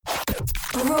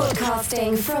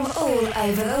Broadcasting from all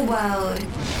over the world.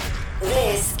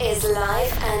 This is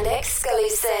live and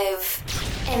exclusive.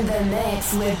 In the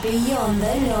mix with Beyond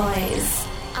the Noise.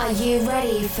 Are you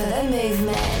ready for the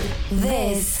movement?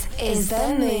 This is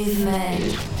the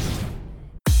movement.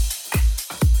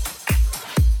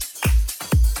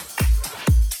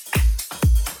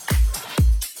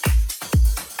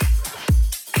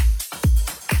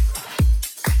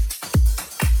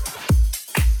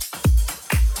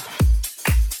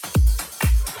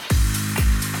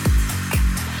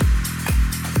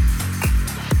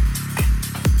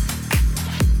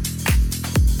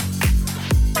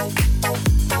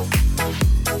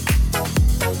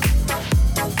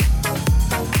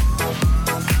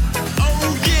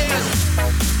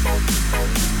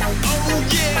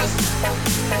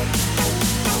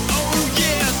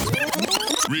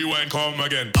 Come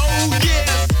again. Oh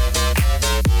yes.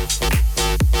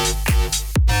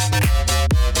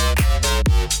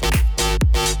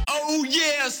 Oh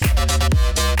yes.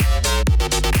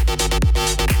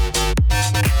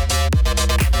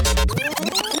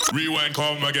 Rewind,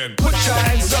 come again. Put your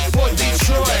hands up for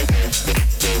Detroit.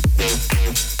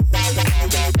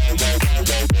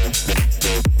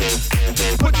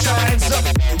 Put your hands up.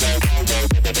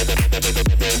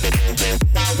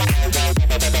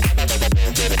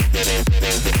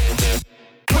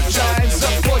 Put your hands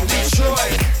up for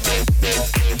Detroit.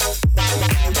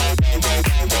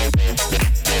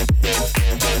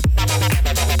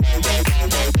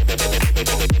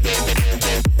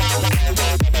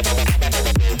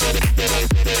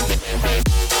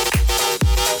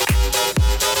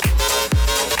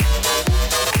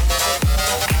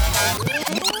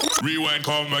 Rewind,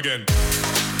 come again.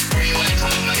 Rewind,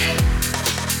 come again.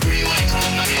 Rewind,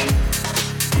 come again.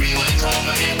 Rewind, come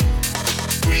again.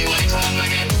 Rewind, come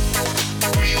again.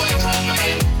 Rewind, come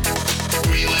again.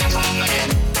 Rewind, come again.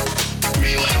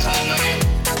 Rewind, come again.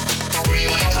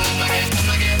 Rewind, come again. Come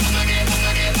again, come again, come again,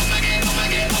 come again, come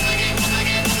again, come again, come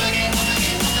again, come again,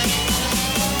 come again.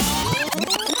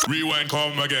 Rewind,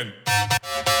 come again.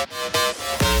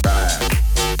 Ride,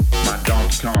 my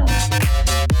Donkey Kong.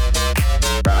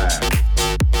 Ride,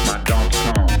 my Donkey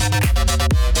Kong.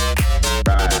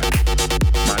 Ride,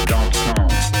 my Donkey Kong.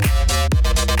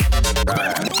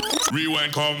 Ride.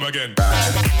 Rewind, come again.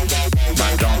 Ride, my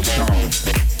Donkey Kong.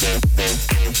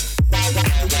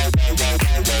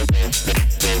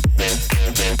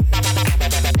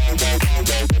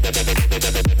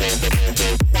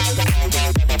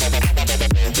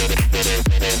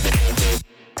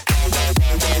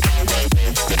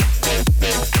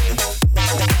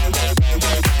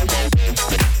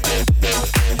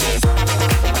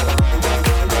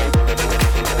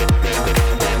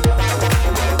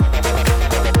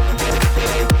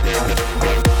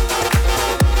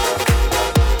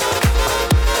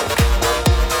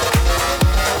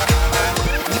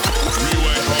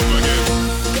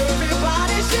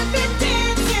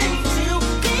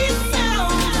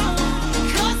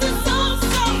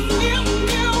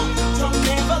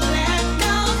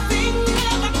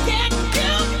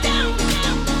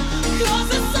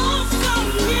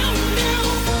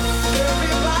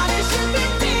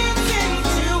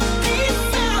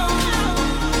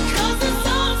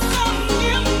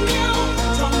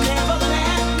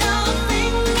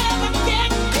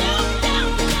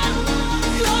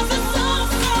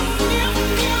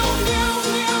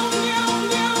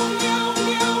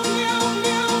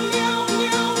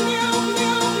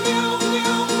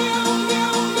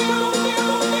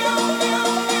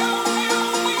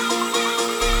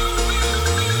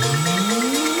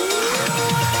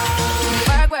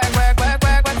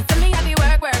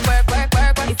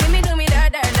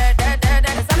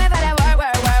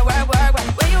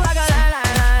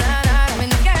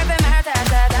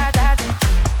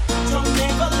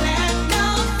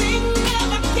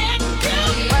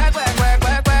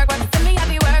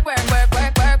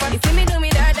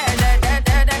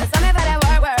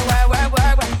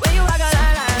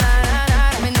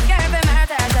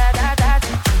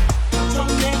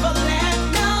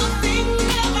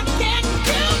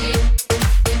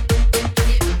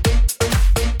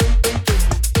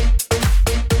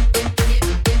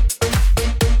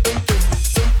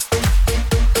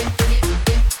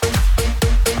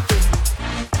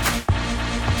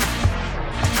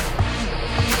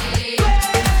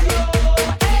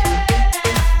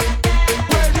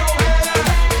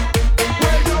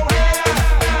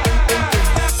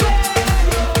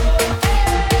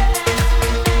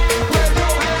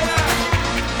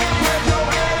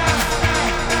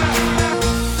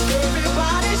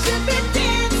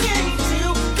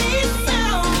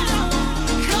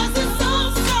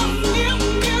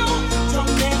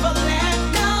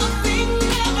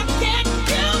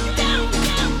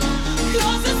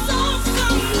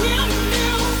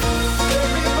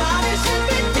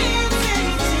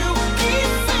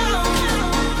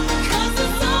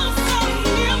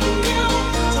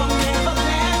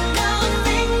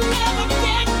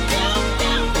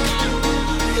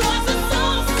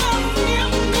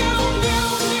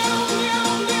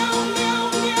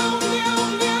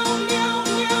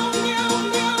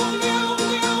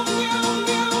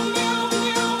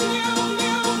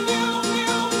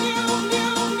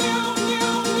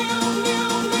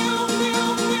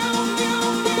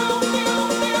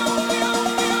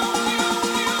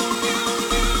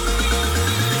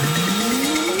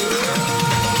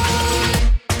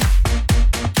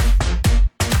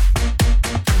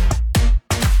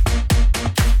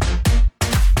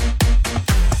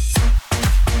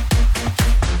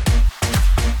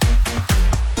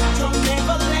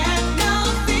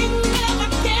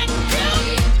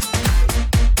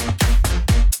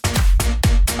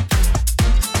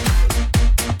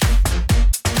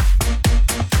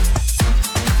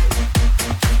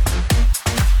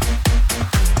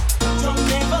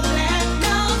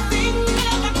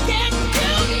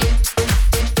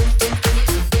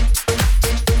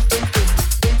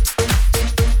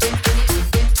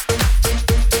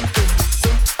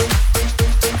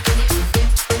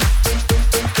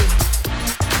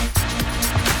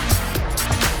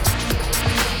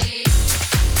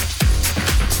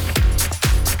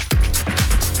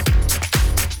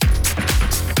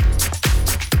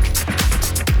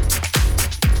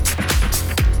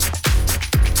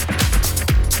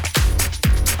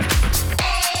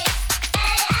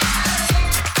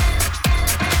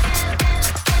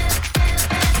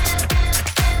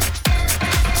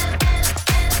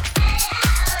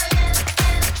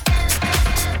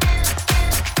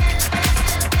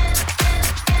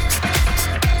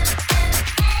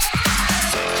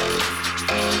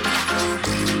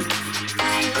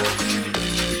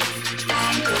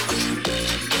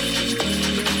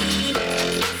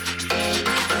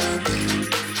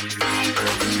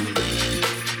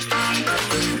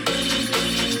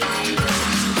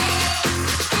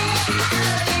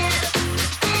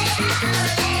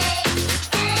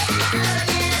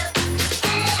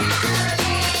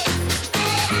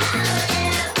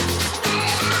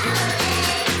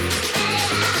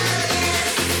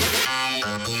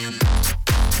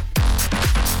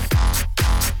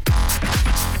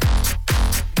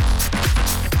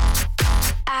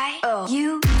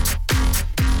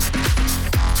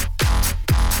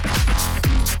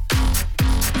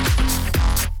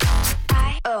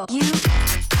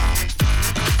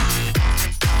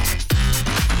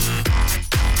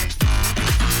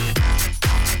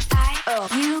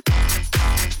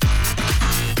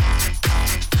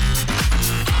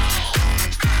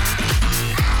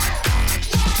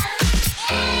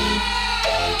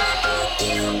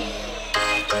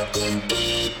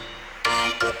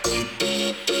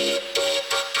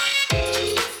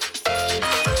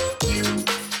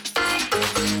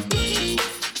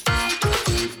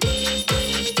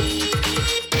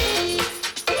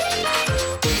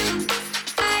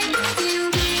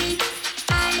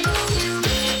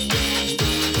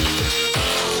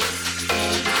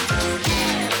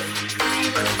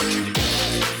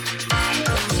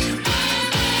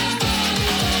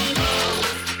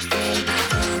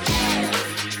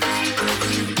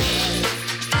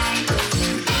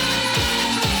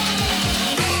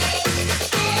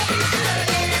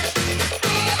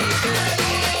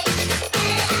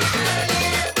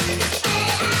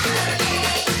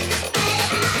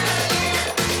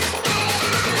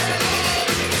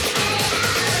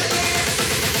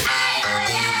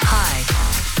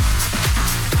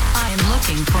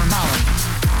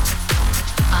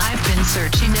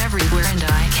 Searching everywhere and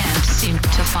I can't seem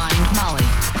to find Molly.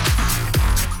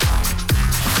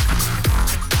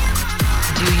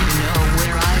 Do you know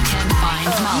where I can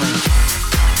find Molly?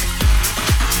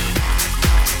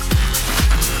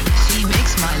 She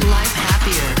makes my life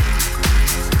happier,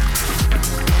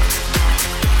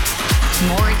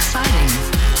 more exciting.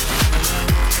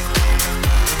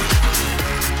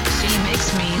 She makes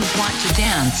me want to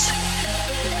dance.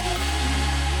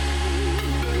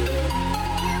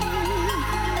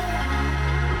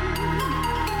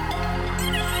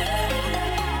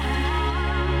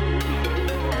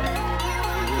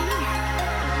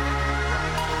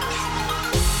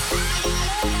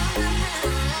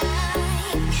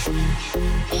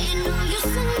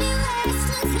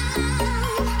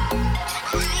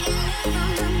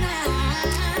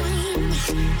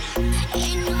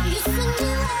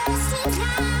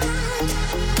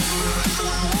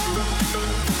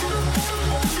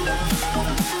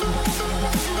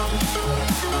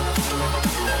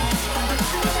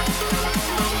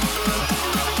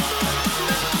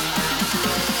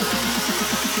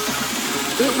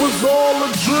 It was all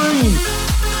a dream.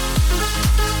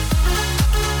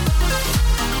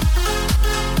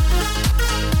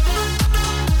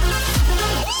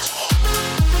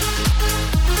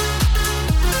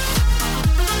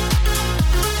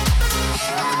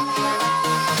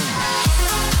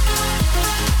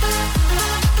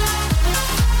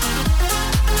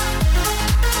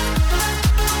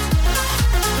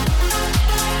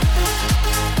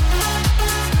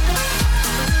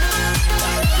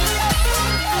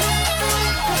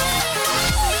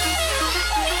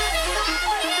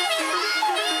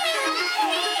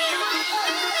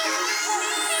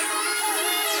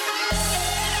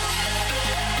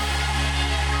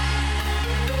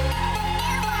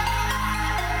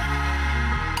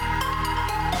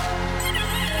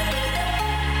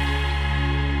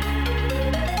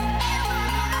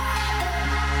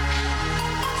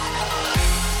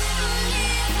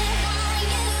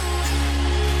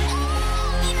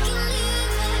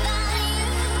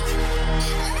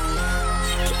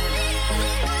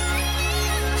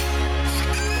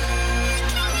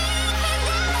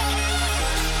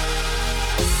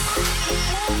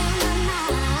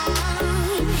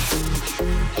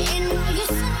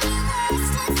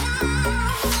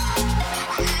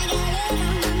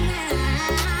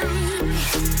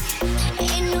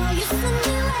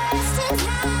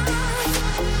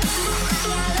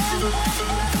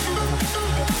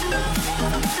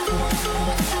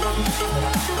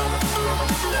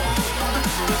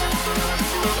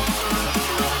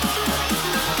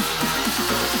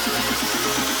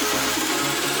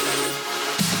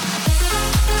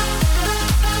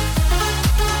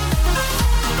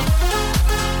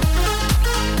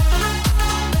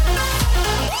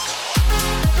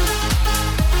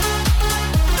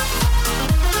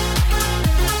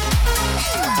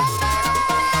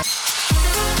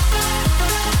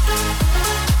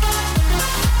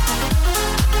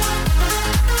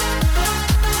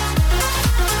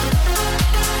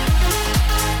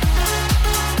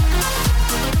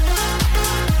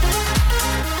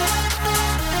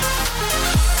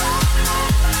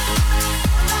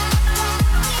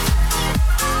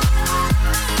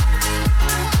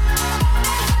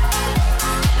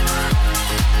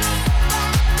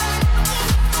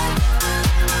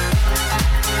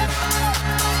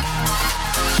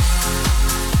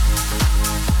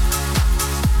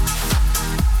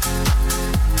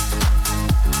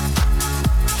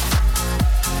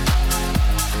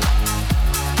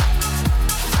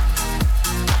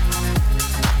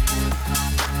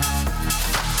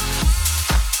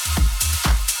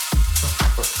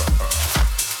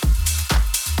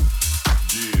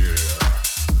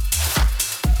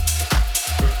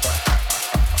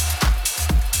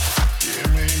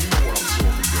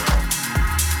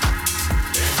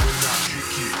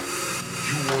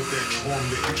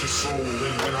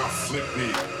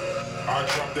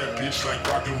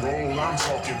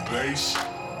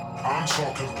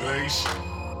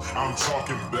 I'm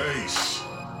talking bass.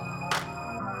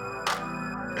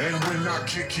 And when I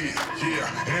kick it, yeah,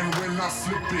 and when I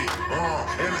flip it,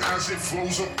 and as it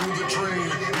flows up through the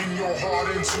drain, in your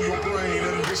heart into your brain,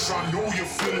 and this I know you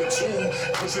feel it too,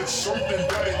 cause it's something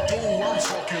that it do. I'm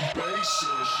talking bass.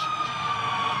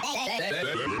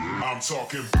 I'm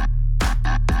talking.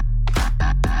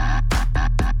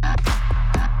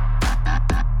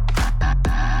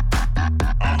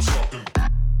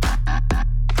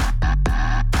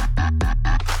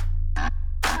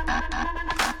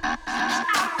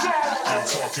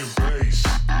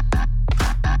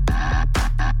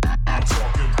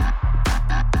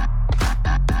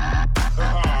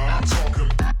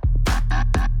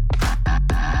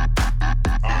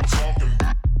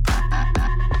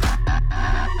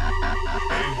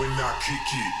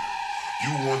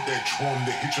 drum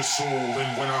to hit your soul,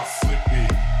 and when I flip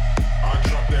it, I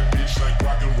drop that bitch like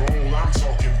rock and roll. I'm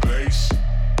talking bass.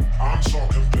 I'm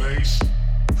talking bass.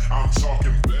 I'm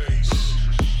talking bass.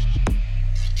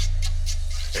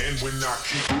 And when I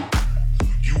kick it,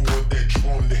 you want that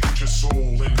drum to hit your soul,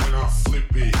 and when I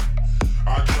flip it,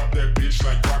 I drop that bitch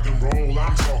like rock and roll.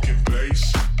 I'm talking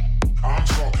bass. I'm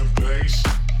talking bass.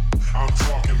 I'm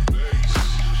talking bass.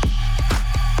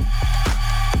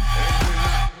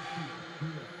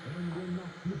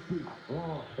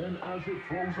 And as it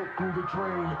flows up through the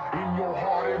drain, in your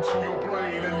heart into your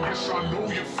brain, and yes, I know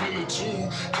you feel it too,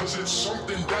 cause it's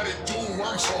something that it do.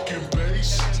 I'm talking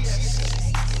bass.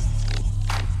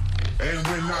 And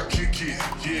when I kick it,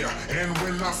 yeah, and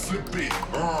when I flip it,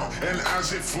 and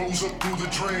as it flows up through the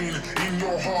drain, in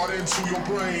your heart into your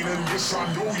brain, and yes,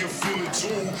 I know you feel it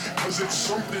too, cause it's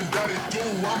something that it do.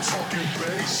 I'm talking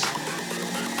bass.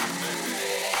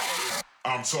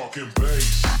 I'm talking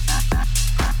bass.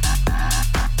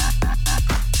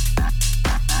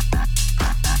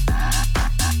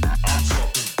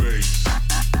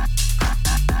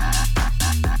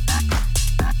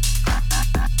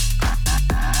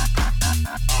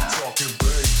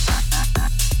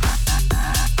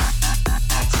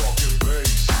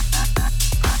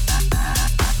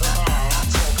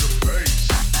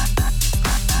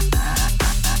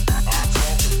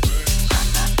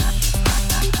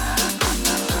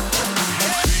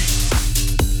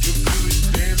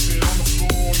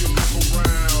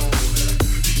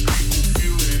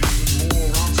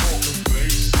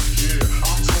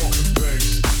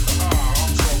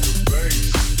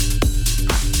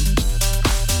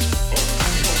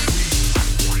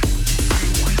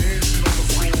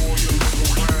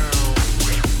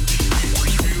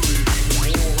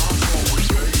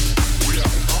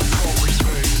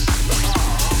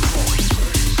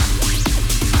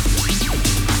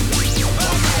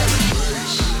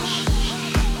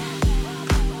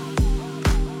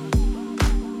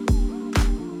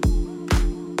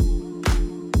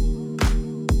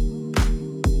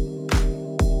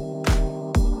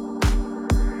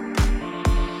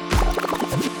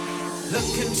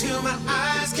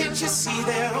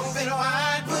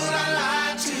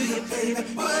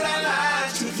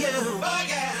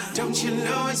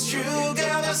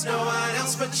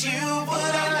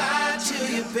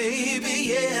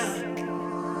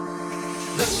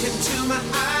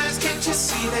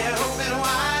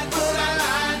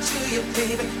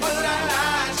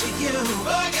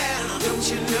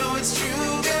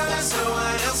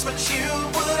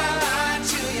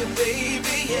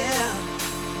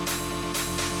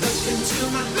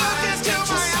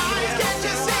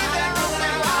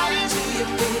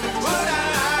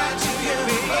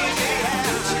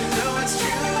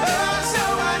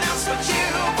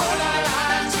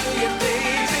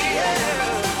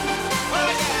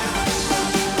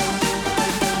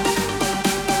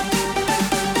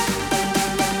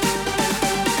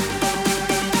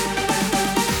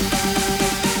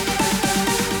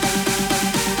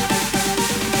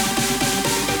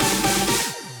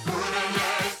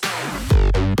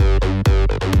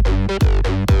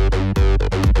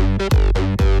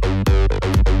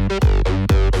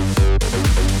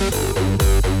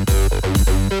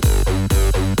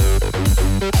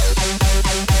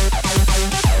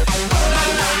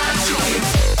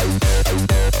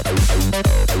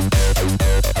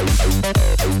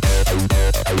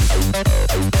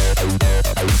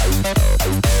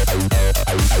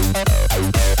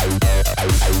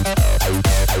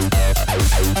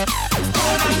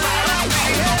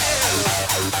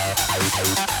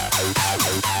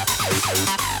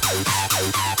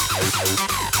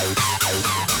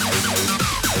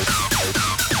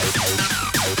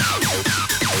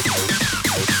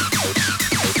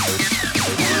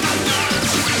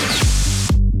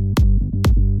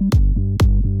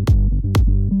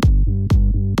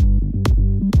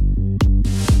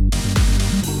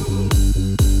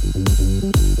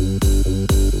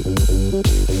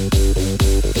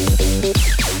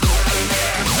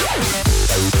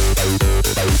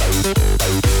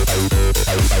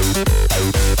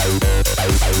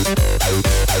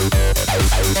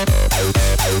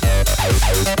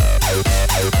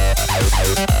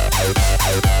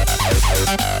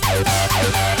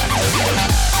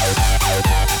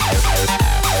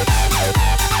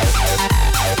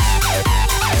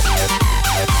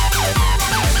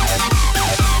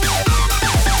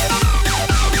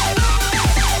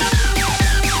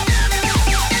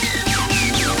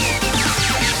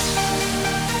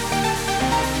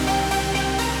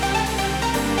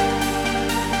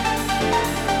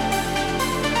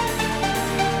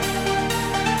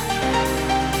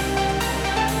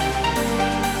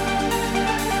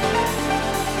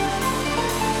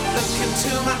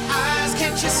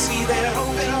 you see that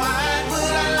open wide?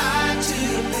 Would I lie to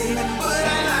you, baby? Would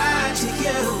I lie to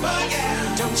you? Oh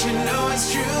yeah. Don't you know it's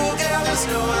true, girl? There's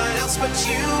no one else but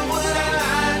you. Would I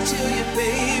lie to you,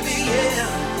 baby? Yeah.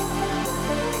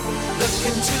 Look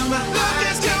into my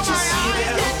eyes, can't you see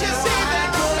that open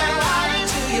wide? Would I lie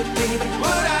to you, baby?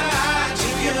 Would I lie to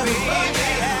you,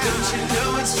 baby? Don't you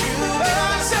know it's true?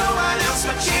 There's no one else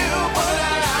but you. Would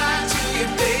I lie to you,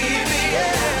 baby?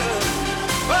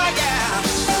 Yeah. Oh yeah.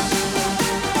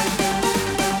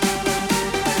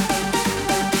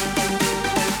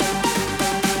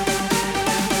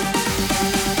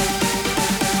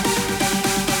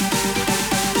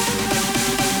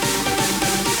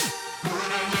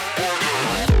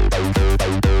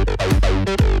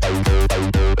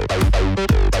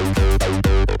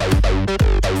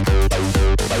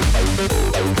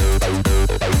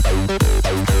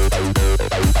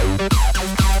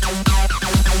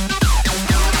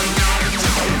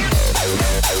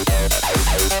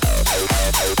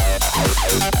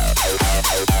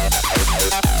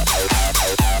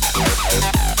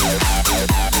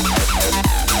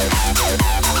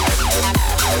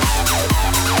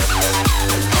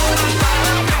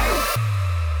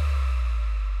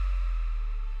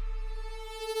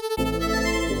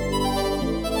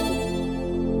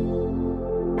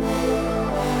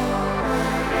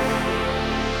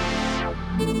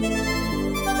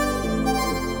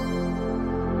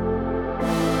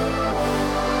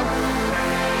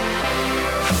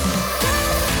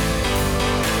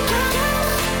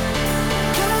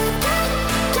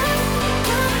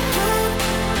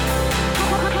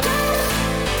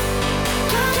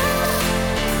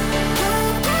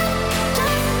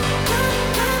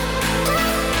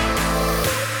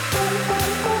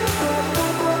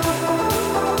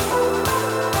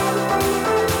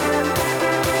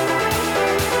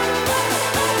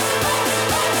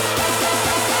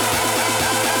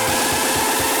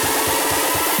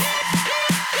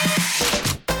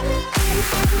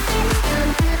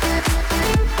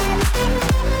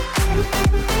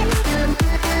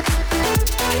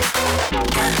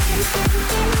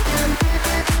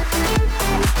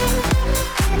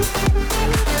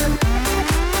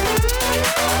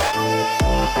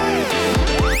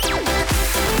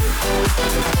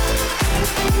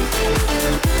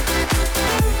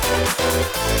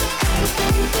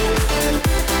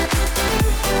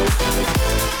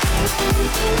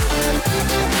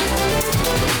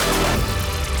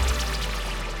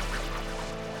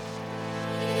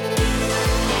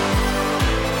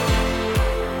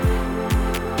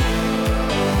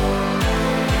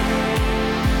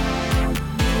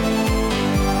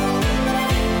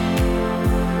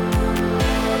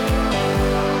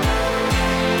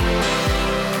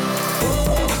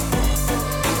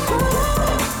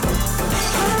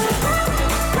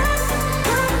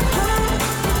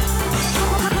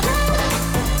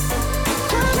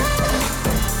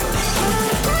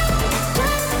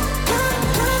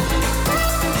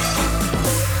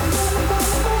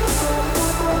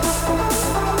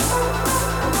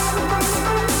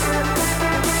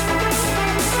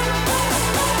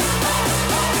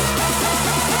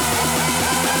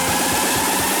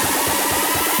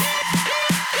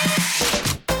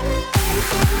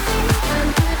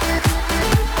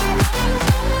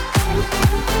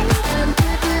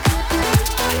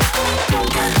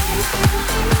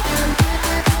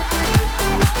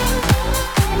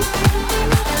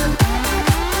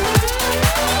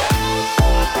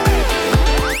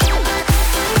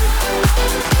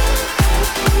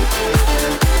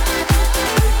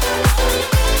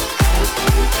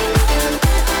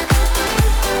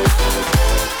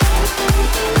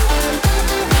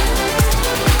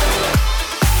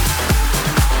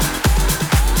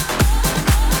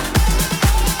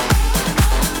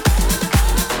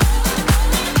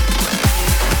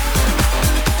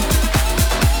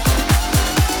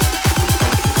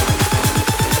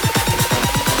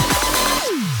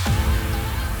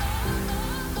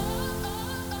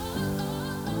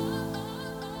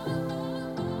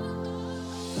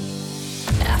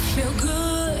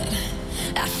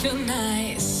 feel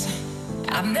nice.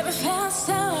 I've never felt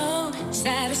so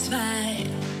satisfied.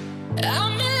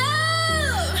 I'm in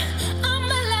love, I'm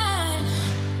alive,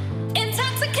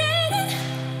 intoxicated,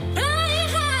 flying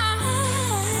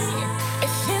high.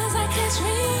 It feels like it's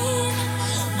real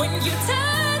when you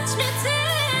touch me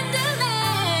tenderly.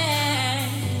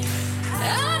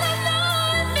 I don't know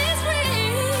if it's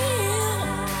real,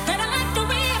 but I like the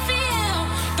way I feel,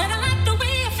 but I like the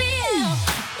way I feel.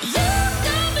 You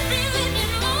got me feeling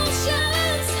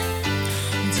emotions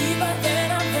deeper than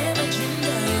I've ever dreamed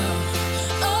of.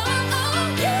 Oh,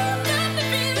 oh, yeah.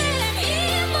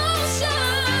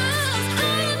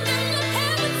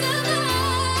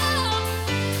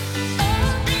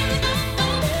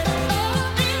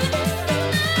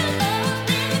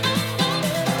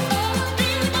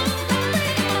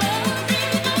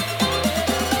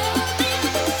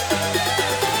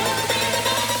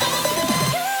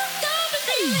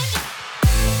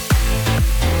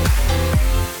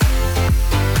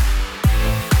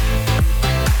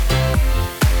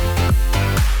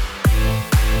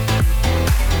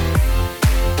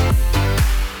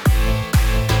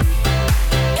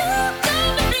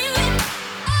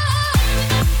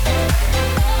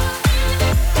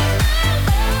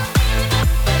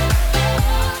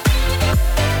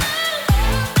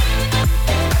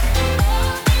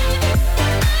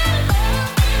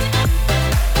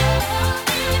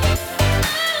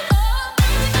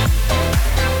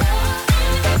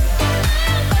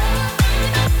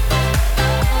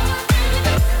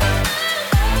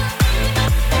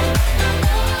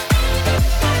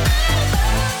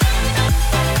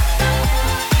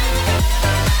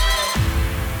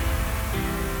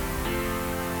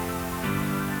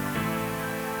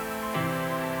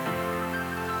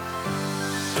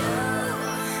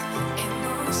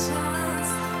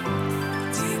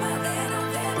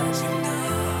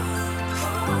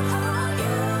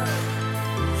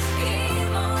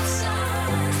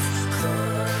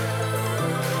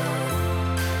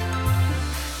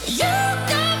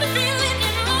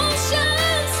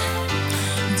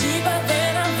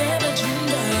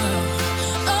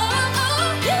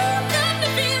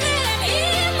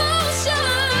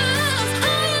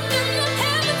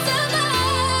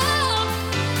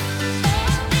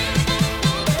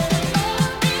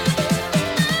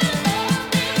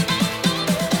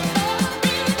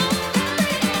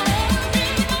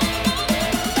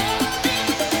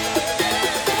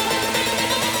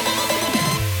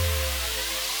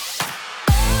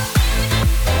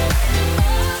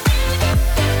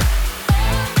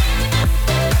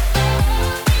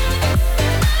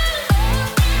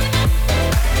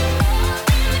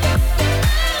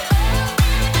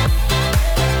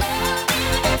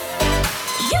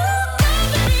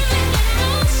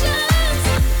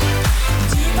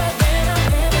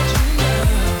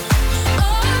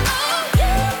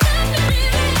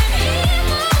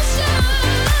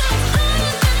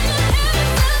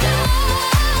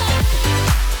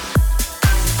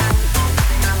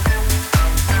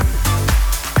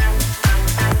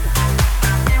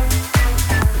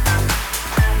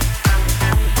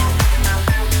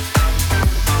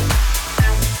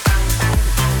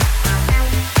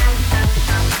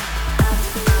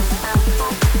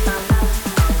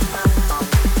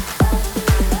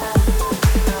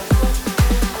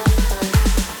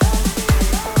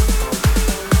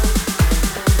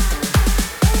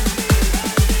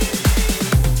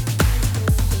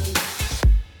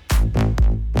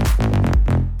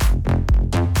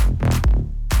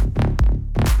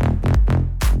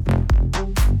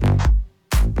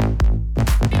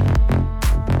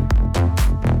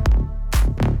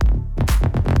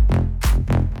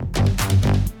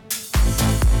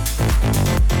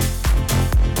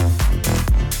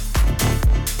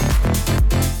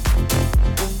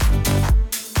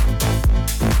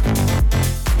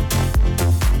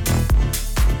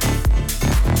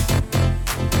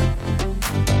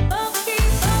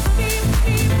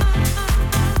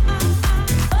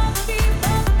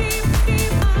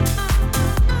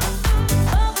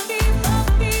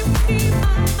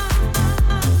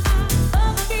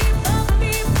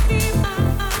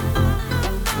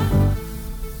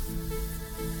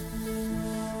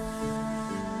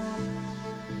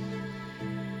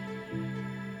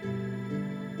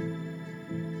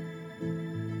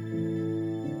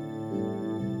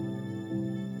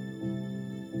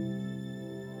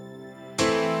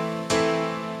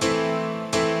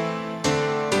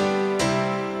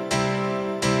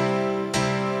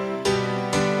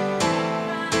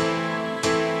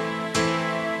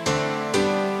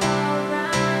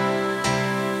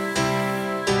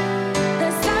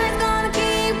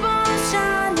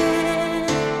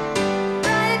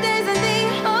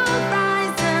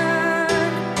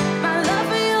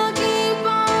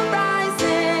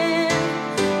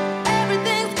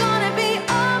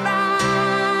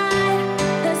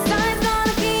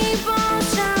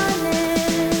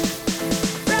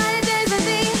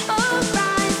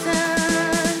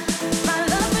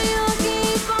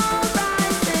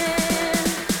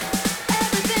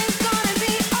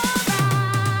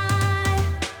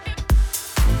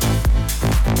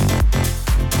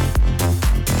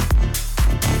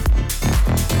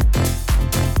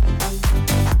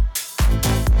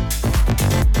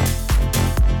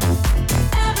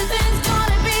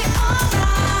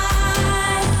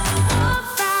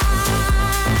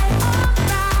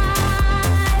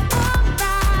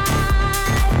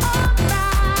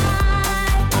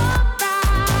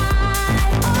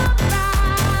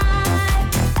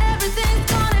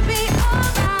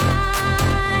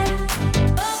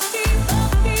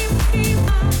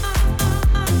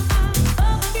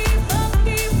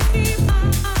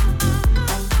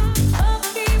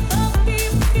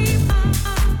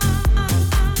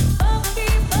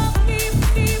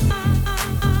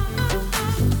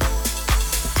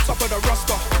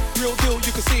 Real deal,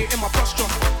 you can see it in my posture.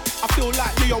 I feel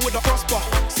like Leo with a prosper.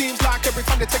 Seems like every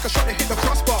time they take a shot, they hit the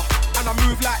crossbar. And I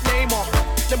move like Neymar.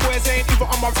 Them boys ain't even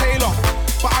on my tailor.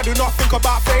 But I do not think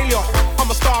about failure. I'm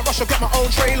a star, I should get my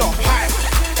own trailer. Hype.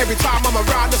 Every time I'm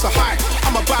around, it's a hype.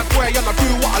 I'm a bad boy and I do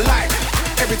what I like.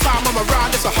 Every time I'm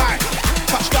around, it's a hype.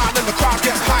 Touchdown and the crowd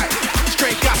gets hype.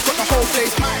 Straight gas, got the whole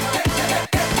place hype.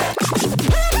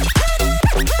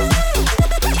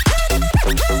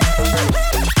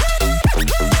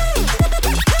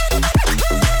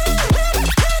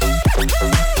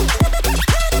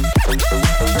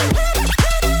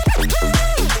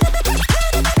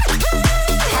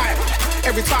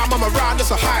 Every time I'm around, it's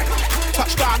a hype.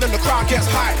 Touchdown and the crowd gets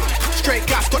hype. Straight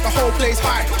gas, got the whole place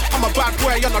hype. I'm a bad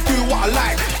boy and I do what I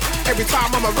like. Every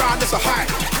time I'm around, it's a hype.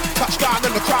 Touchdown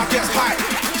and the crowd gets hype.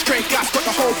 Straight gas, got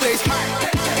the whole place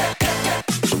hype.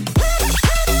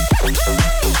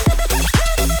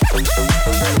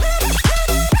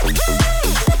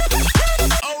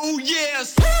 Oh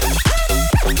yes.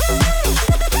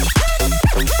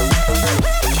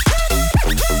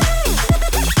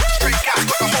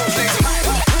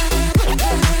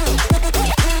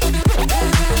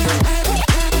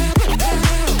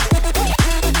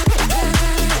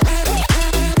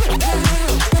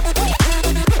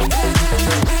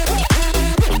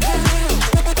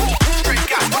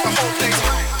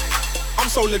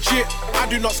 So legit, I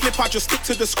do not slip, I just stick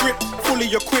to the script. Fully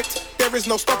equipped, there is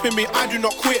no stopping me, I do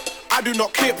not quit, I do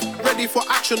not kip. Ready for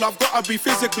action, I've gotta be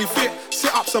physically fit.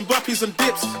 Sit-ups and burpees and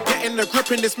dips, getting the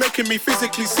grip and it's making me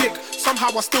physically sick.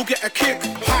 Somehow I still get a kick,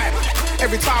 hype.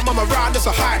 Every time I'm around, it's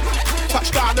a hype.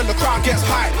 Touchdown and the crowd gets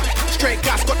hype. Straight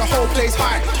gas, got the whole place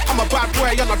hype. I'm a bad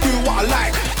boy and I do what I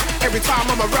like. Every time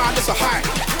I'm around, it's a hype.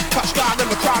 Touchdown and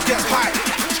the crowd gets hype.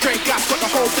 Straight gas, got the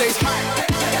whole place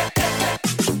hype.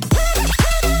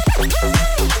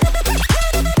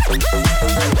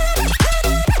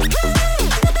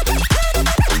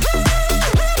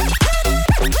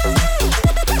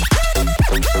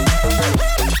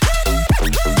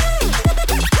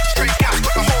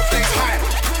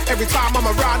 Every time I'm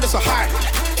around, it's a hype.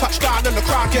 Touchdown and the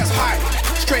crowd gets hype.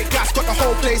 Straight gas, got the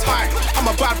whole place hype. I'm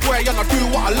a bad boy and I do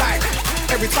what I like.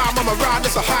 Every time I'm around,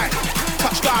 it's a hype.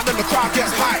 Touchdown and the crowd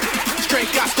gets hype.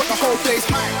 Straight gas, got the whole place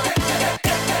hype.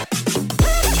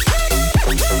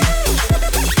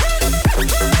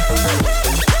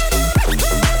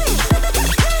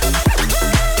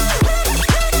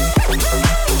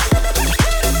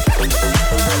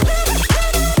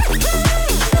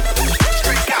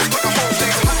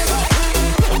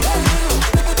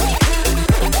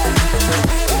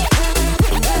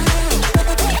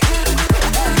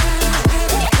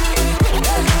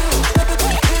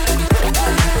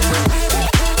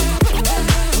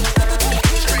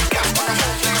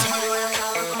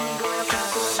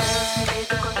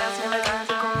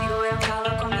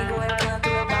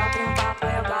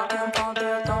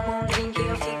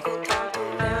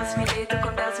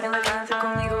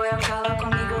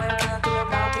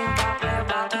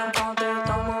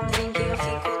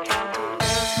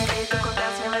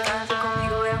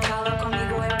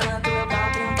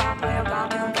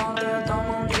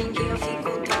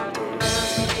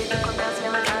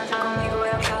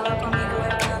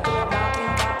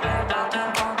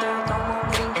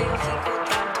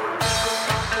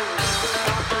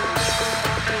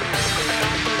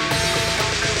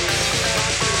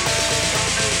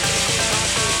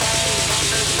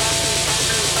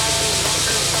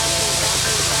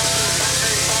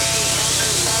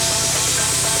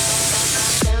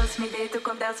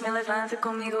 desce, me levanta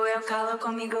comigo, eu calo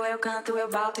comigo, eu canto, eu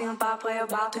bato em um papo, eu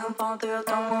bato em um ponto, eu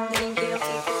tomo um drink, eu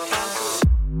fico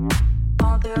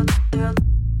ponto, eu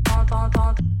ponto, ponto,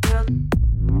 eu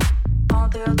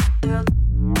ponto, eu ponto, ponto, eu ponto, eu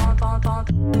ponto, ponto,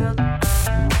 eu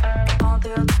ponto,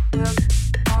 eu ponto, ponto, eu ponto, eu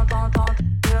ponto, ponto,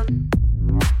 eu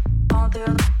ponto,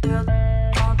 eu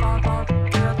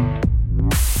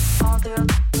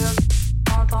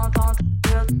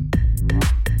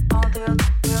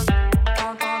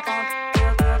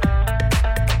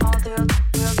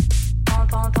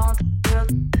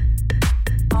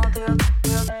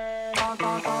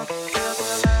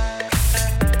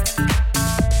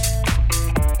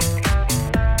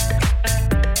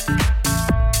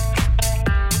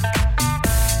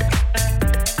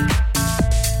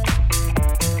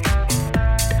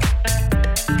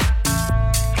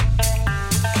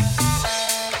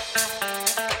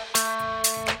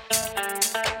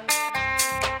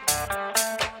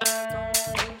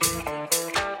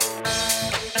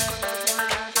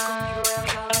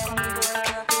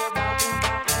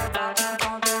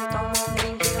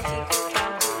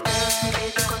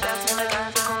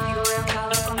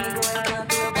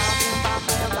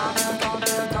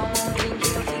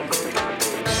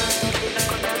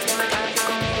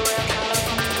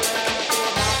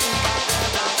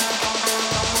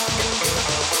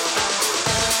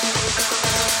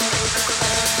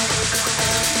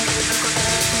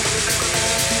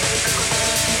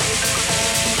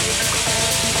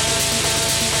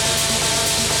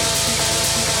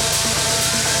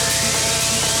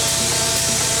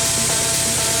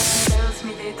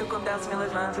acontece me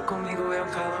levanta, comigo eu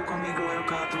calo, comigo eu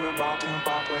canto, eu bato um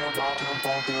papo, eu bato um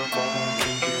ponto, eu tomo um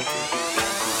drink, eu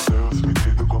fico. Me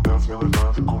grita, acontece, me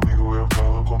levanta, comigo eu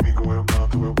calo, comigo eu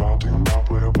canto, eu bato em um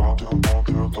papo, eu bato em um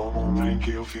ponto, eu tomo um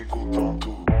drink, eu fico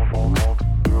tonto.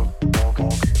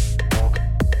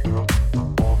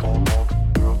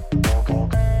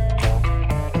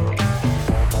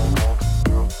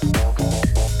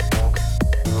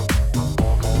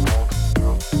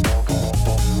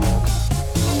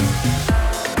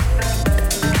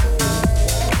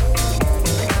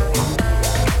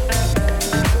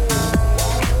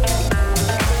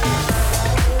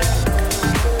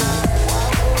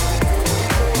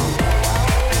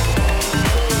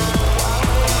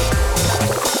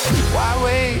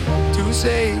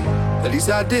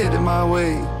 I did it my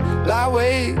way, lie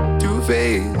way too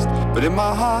faced, but in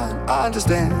my heart I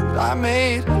understand. I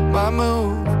made my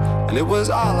move, and it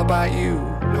was all about you.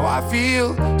 Now I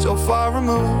feel so far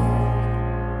removed.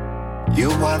 You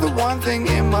are the one thing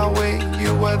in my way.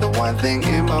 You are the one thing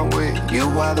in my way. You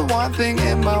are the one thing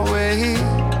in my way.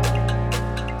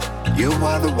 You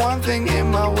are the one thing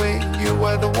in my way. You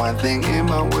are the one thing in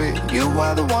my way. You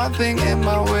are the one thing in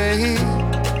my way.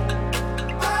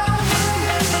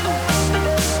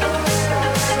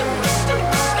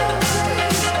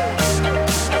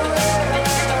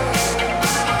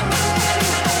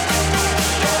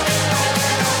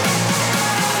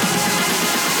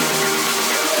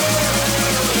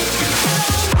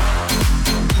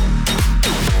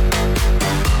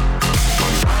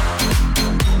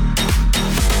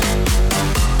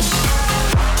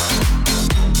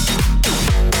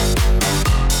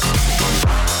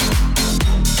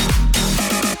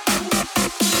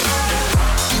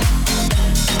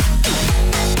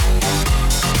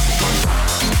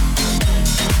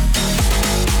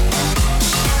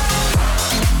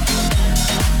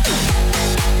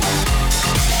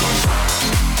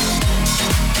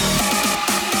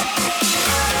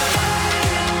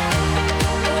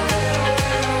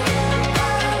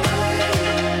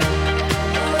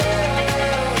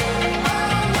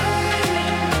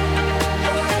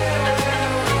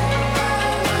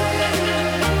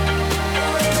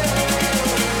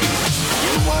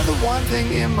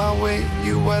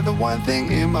 One thing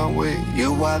in my way.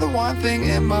 You are the one thing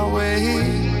in my way.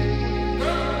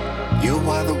 You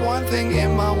are the one thing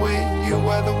in my way. You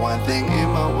are the one thing in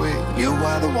my way. You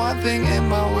are the one thing in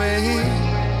my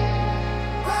way.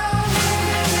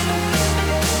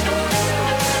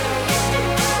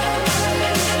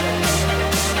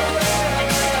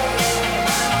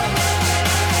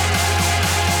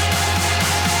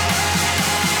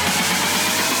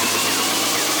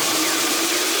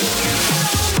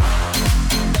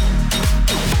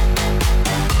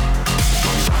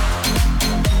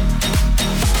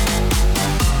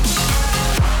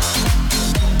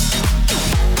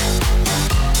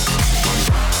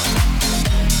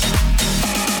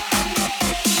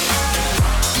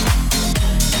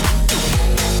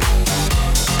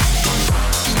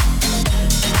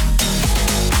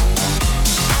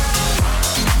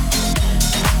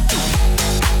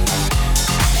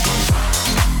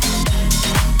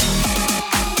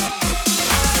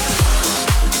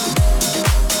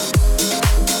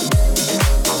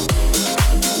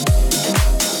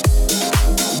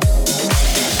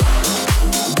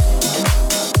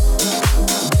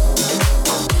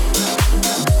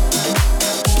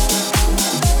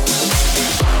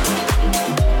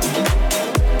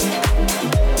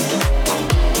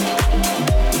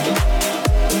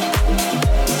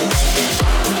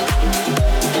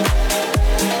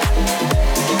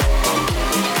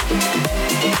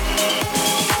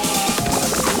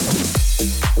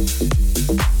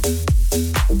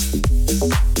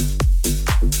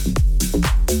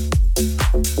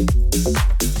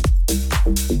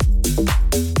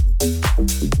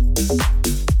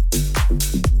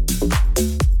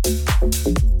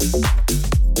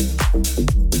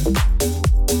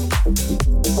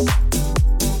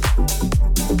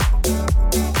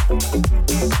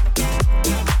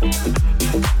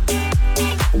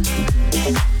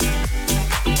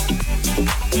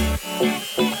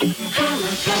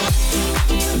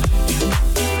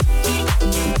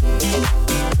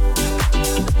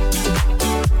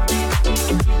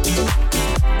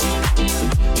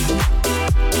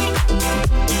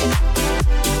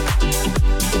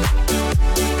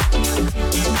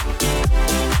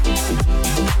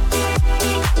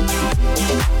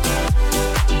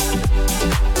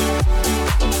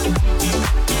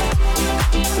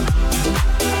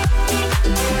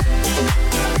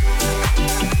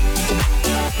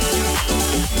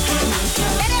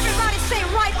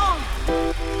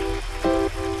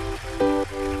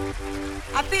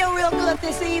 I feel real good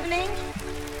this evening.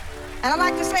 And I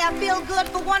like to say I feel good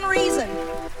for one reason.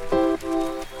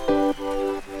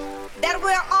 That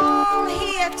we're all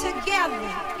here together.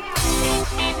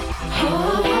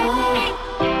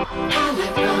 I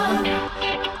like love. I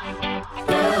like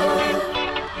love.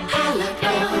 I like love. I like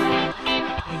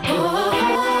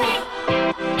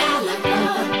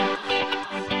love.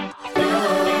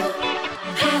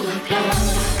 I like love.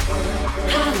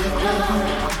 I like love.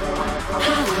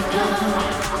 I like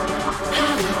love.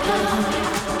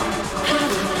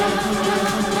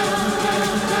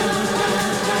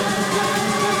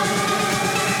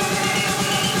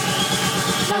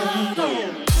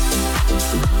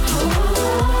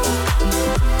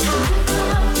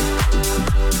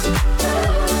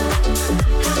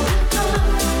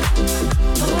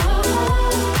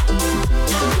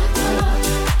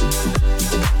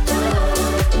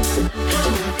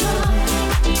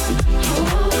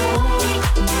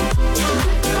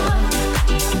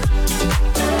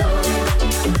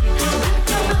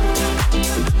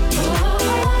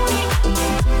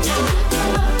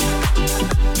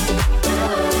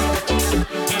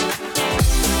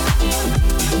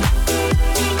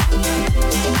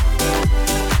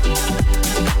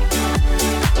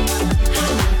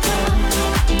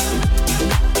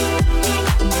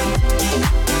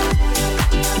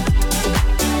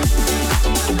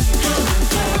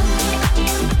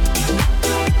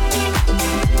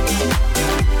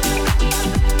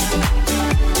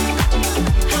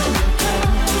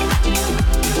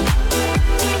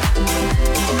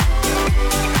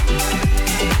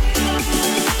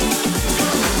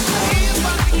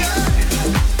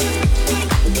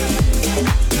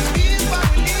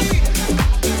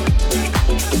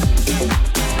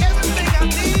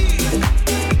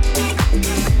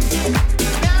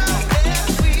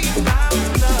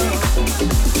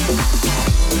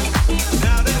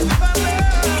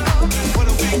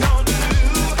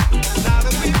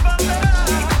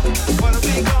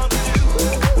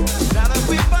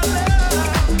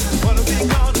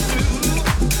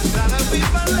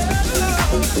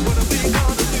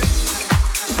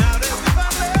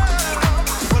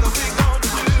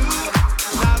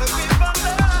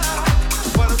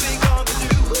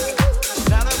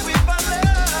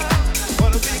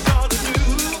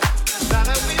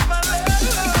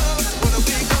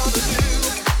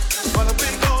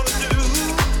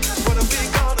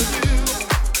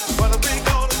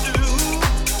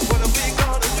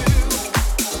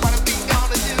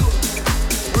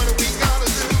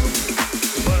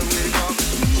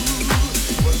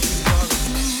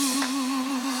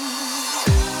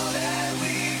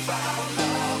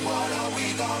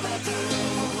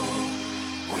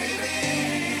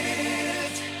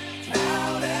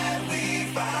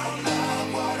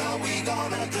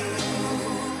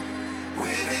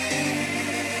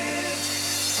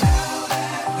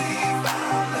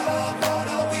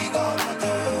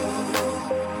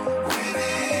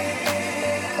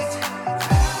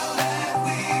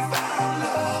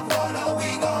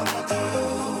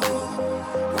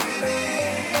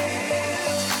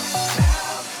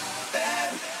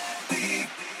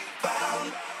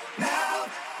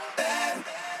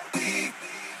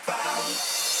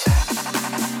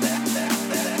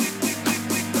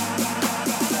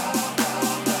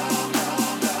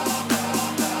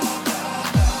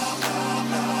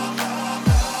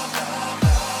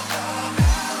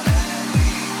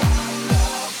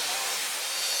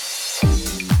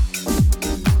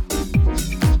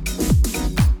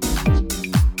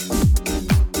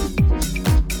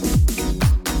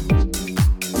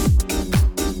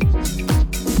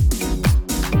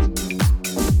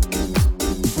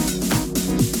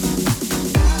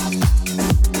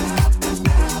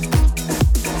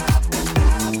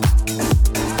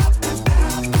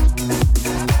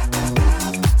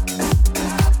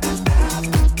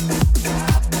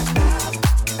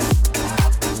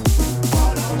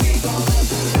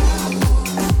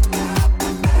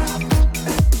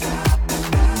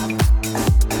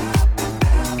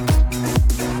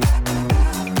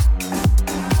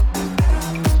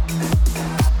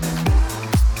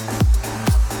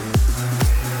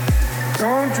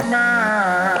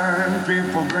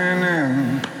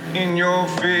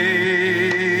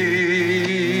 face.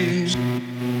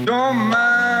 Don't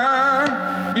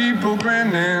mind people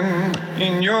grinning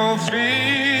in your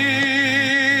face.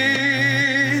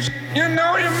 You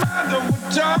know your mother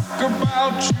would talk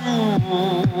about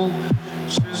you,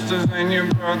 sisters and your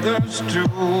brothers too.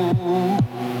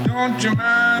 Don't you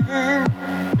mind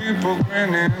people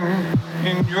grinning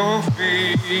in your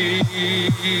face?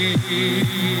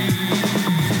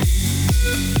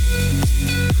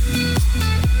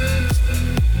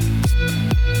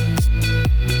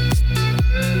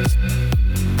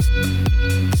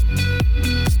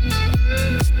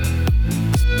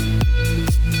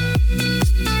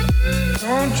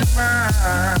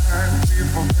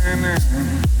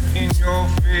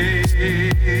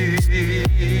 face.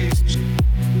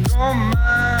 Don't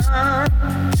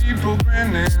mind people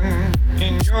grinning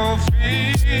in your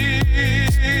face.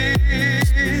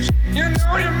 You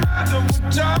know your mother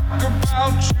would talk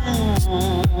about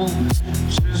you,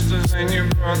 sisters and your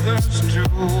brothers too.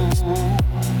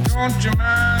 Don't you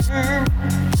mind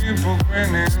people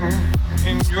grinning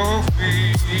in your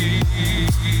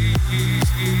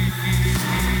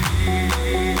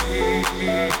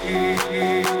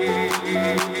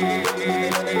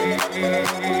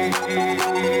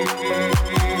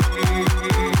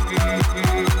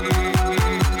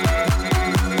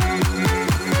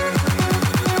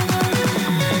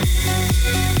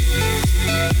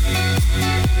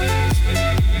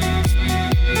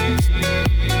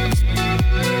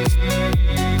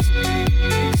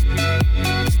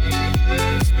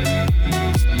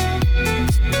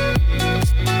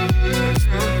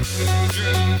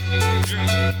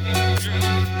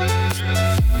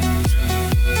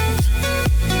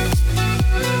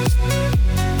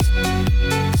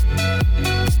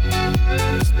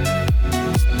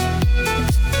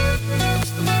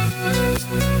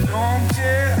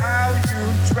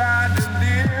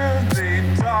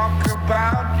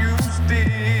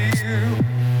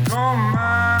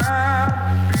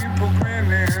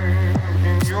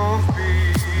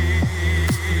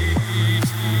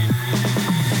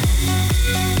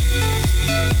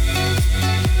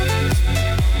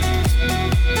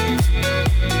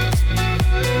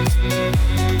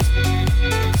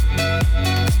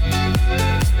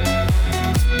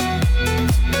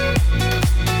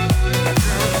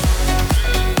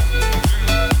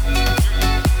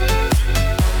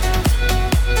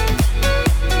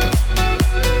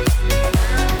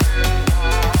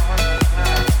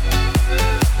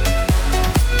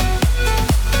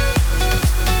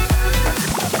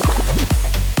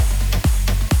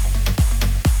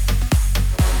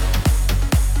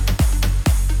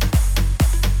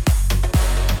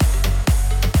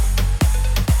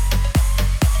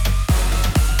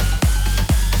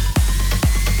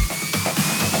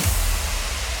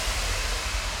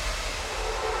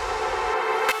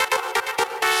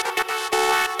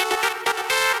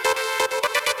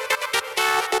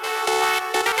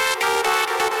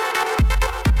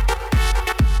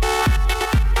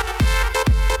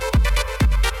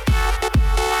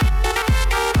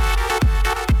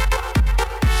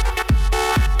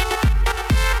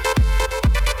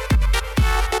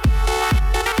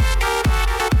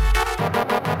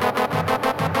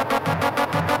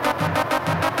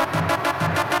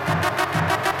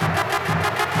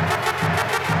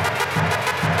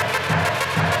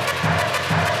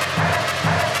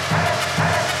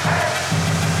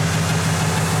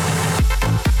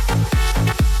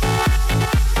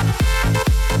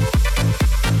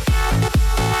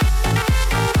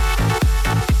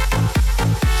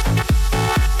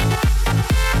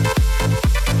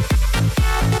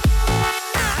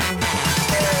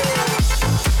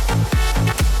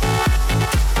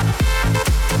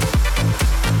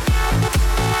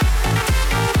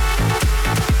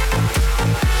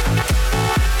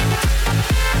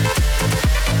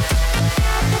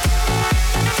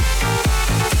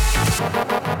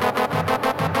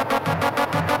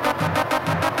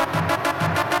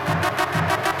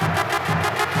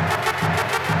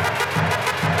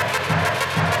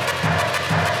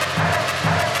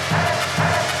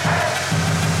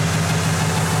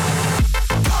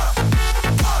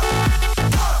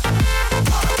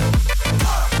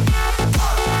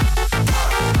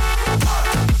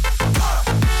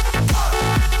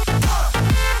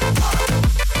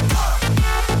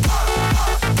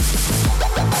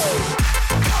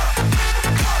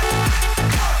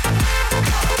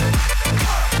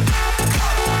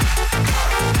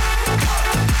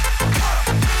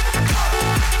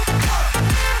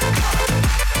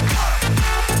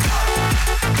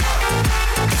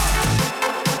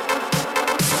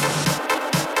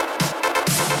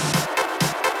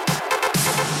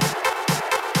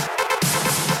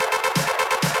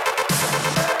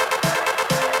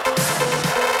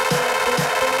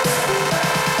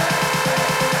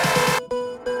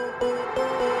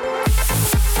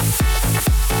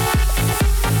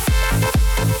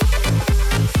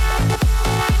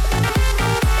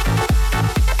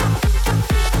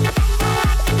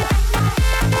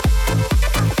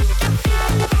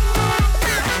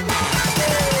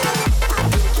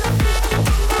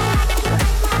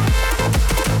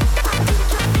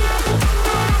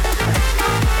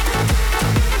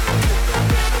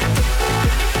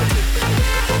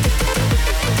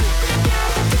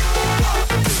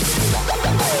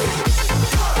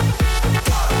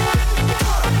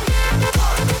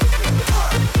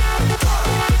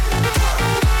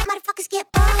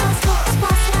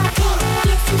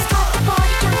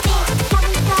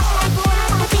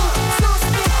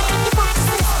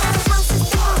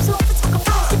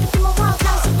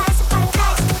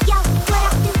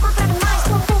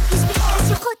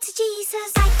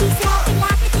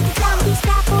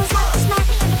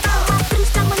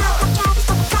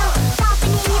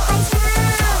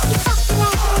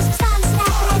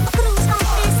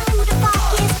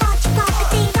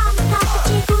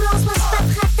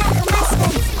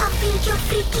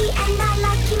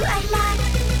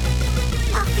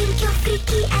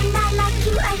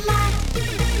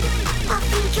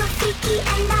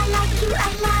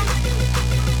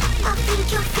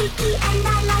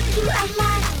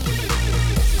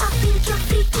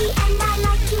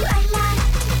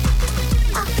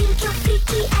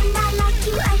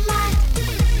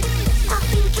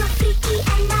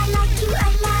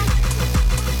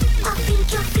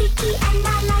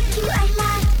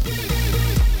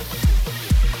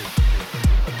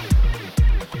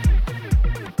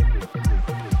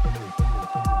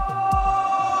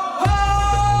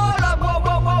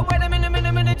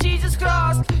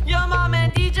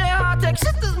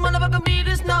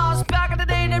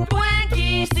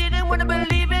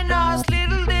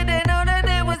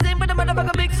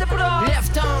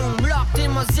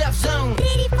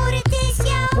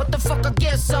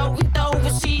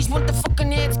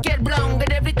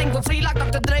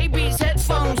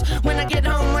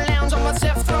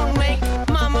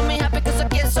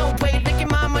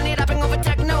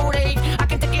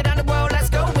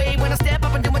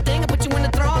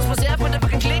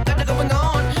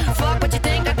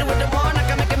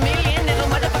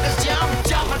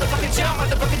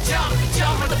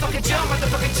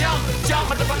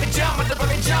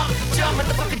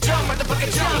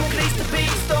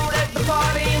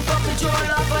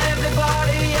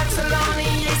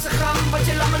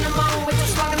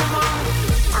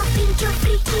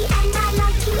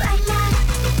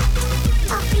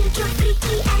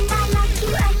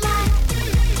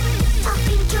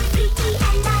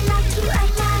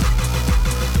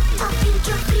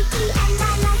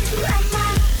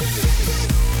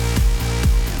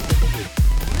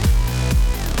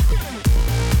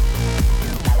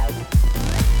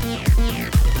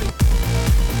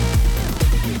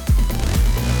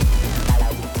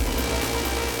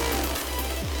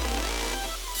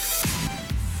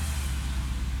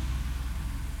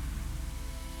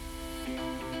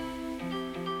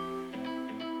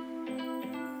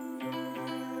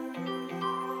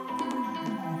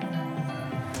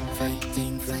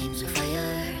fighting flames of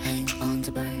fire, hang on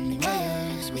to burning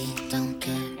wires. We don't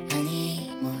care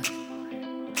anymore.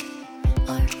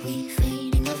 Are we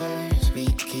fading lovers? We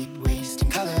keep wasting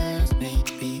colors.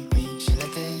 Maybe we should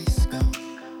let this go.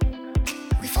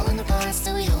 We falling apart,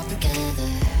 still we hold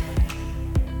together.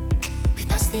 We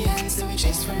pass the ends that we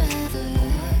chase forever.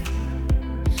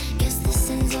 Guess this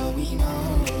is all we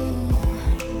know.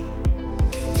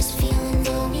 This feeling's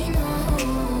all we know.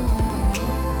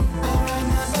 I'll ride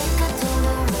my bike up to the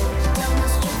road, down the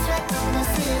streets right down the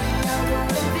city. I'll go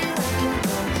everywhere you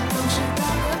go. From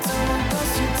Chicago to the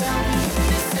coast, you tell me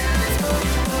this is let's go.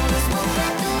 Roll the smoke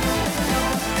right through the window,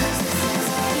 'cause this is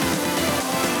all you know.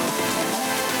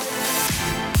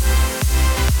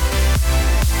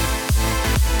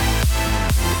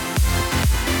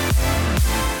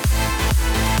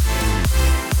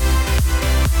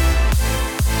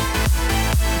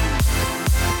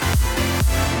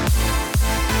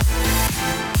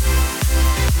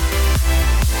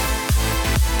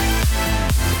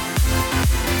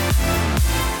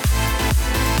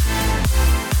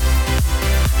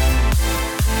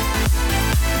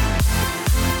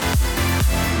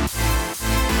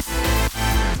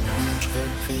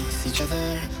 Face each other,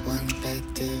 one bed,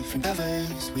 different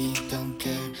covers. We don't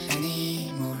care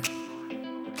anymore.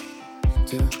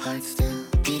 Two hearts still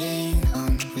beating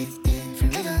on with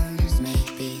different rhythms.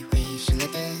 Maybe we should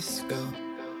let this go.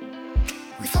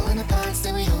 We're falling apart,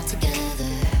 still we hold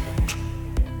together.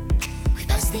 We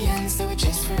pass the ends that we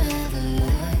chase forever.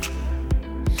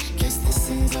 Guess this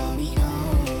is all we know.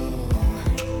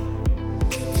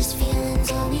 This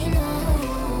feeling's all we know.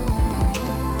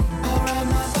 I'll ride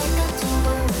my bike up to the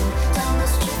road, down the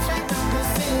streets right down the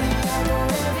city. I'll go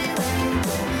everywhere you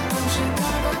go. From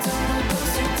Chicago to the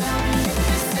coast, you tell me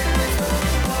this is let's go.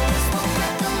 Roll the smoke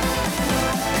right through the window,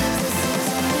 'cause this is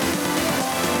all we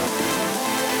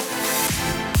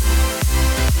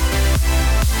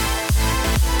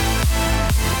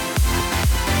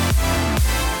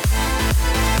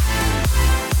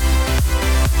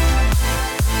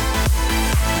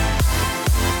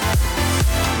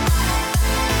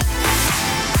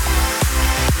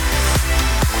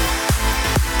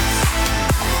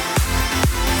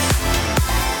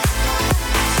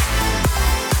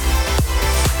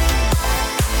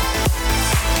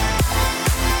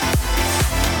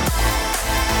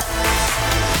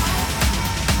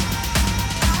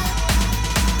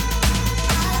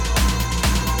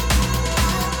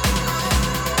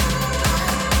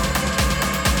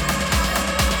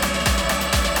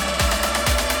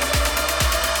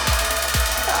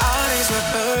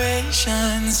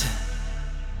reparations.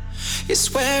 You're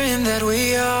swearing that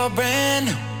we are brand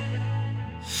new.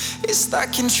 You're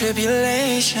stuck in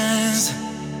tribulations,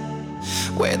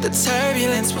 where the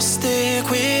turbulence will stick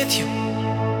with you.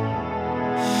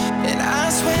 And I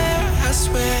swear, I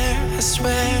swear, I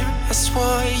swear, I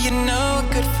swore you're no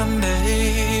good for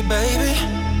me, baby.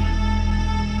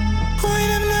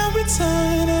 Point of no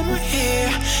return, and we're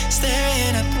here,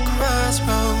 staring at the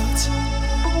crossroads.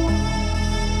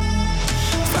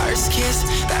 First kiss,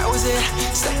 that was it.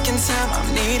 Second time, I'm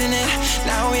needing it.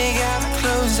 Now we got our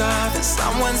clothes off and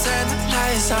someone turned the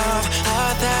lights off.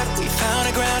 Thought that we found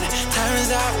a ground, turns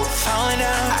out we're falling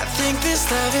down. I think this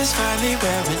love is finally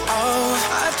wearing off.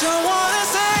 I don't wanna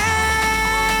say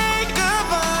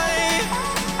goodbye,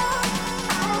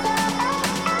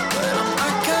 but I'm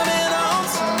not coming home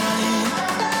tonight.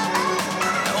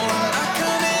 No, I'm not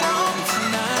coming home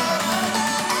tonight.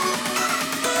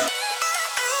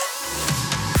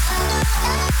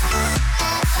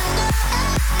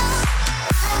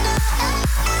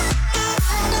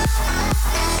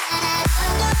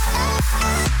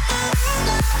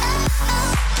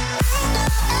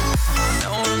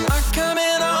 No, I'm not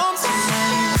coming home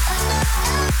tonight.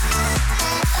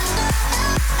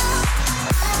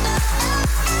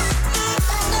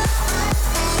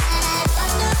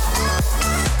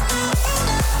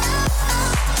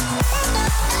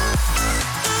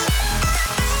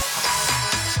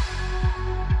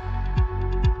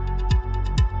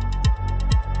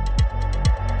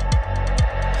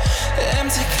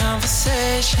 Empty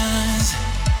conversations.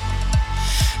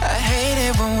 I hate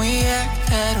it when we act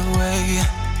that way.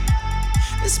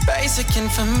 It's basic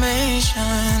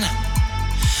information,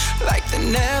 like there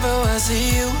never was a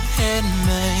you and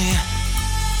me.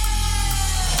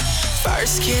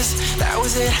 First kiss, that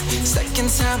was it. Second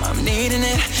time, I'm needing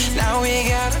it. Now we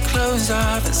got our clothes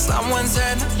off and someone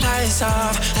turned the lights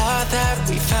off. Thought that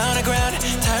we found a ground,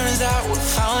 turns out we're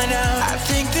falling down. I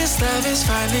think this love is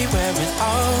finally wearing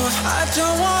off. I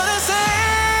don't wanna say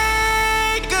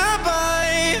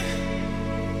goodbye,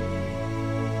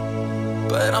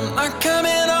 but I'm not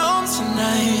coming home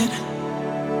tonight.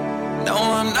 No,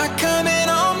 I'm not coming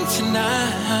home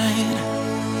tonight.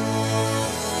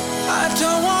 I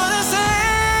don't wanna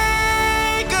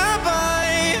say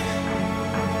goodbye,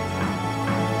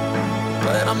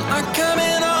 but I'm not coming